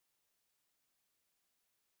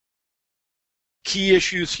key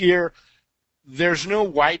issues here, there's no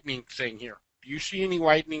widening thing here. Do you see any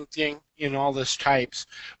widening thing in all this types?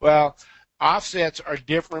 Well, offsets are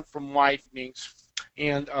different from widenings.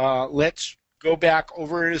 And let's go back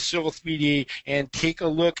over to Civil 3D and take a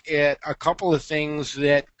look at a couple of things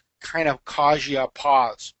that kind of cause you a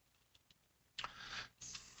pause.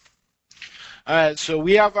 So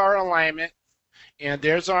we have our alignment, and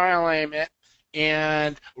there's our alignment,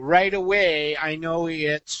 and right away I know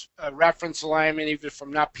it's a reference alignment even if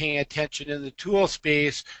I'm not paying attention in the tool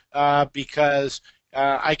space because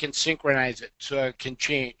I can synchronize it so it can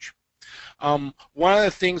change. One of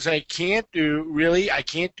the things I can't do, really, I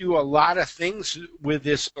can't do a lot of things with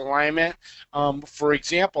this alignment. For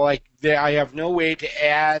example, I have no way to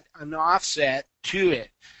add an offset to it.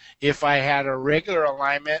 If I had a regular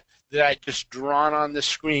alignment that I just drawn on the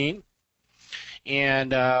screen,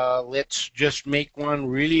 and let's just make one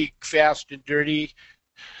really fast and dirty.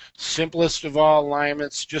 Simplest of all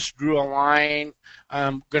alignments, just drew a line.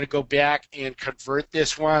 I'm going to go back and convert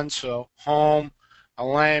this one. So home,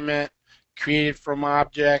 alignment, created from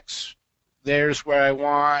objects. There's where I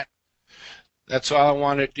want. That's all I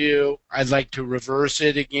want to do. I'd like to reverse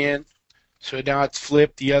it again. So now it's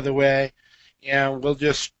flipped the other way. And we'll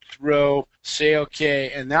just say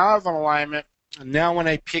OK. And now I have an alignment. And now when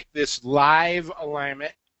I pick this live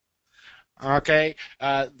alignment, okay,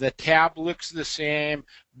 the tab looks the same,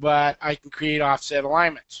 but I can create offset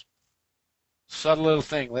alignments. Subtle little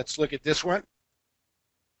thing. Let's look at this one.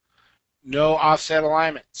 No offset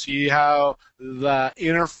alignment. See how the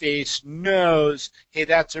interface knows, hey,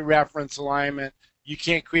 that's a reference alignment. You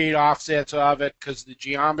can't create offsets of it because the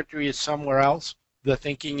geometry is somewhere else, the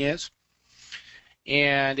thinking is.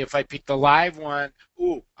 And if I pick the live one,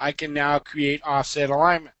 ooh, I can now create offset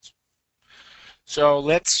alignments. So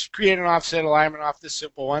let's create an offset alignment off this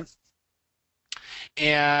simple one.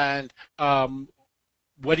 And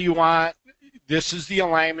what do you want? This is the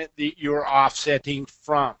alignment that you're offsetting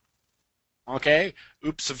from. Okay?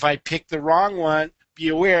 Oops, if I pick the wrong one, be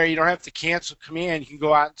aware you don't have to cancel command. You can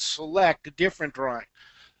go out and select a different drawing.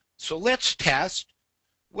 So let's test.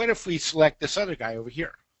 What if we select this other guy over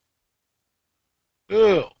here?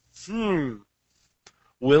 Oh,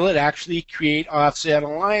 will it actually create offset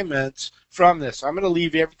alignments from this? I'm going to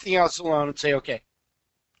leave everything else alone and say, okay.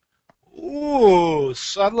 Ooh,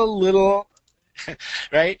 subtle little,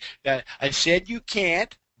 right? I said you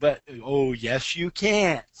can't, but oh, yes, you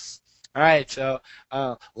can. All right, so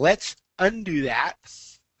let's undo that.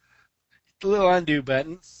 Hit the little undo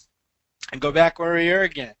button and go back where we are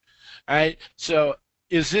again. All right, so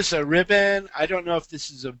is this a ribbon? I don't know if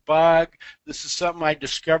this is a bug. This is something I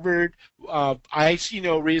discovered. I see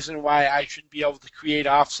no reason why I shouldn't be able to create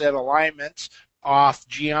offset alignments off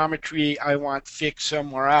geometry I want fixed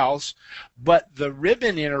somewhere else. But the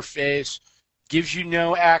ribbon interface gives you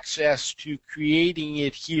no access to creating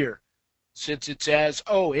it here, since it says,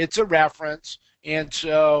 oh, it's a reference, and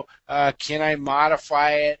so can I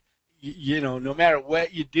modify it? You know, no matter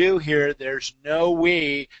what you do here, there's no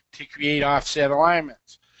way to create offset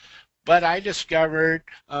alignments. But I discovered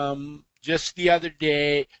just the other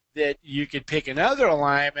day that you could pick another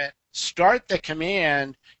alignment, start the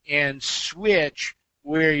command, and switch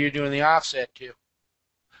where you're doing the offset to.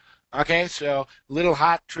 Okay, so little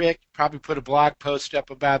hot trick, probably put a blog post up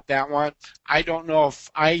about that one. I don't know if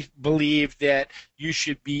I believe that you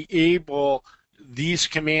should be able, these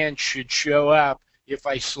commands should show up if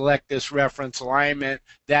I select this reference alignment.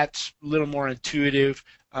 That's a little more intuitive,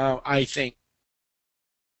 I think.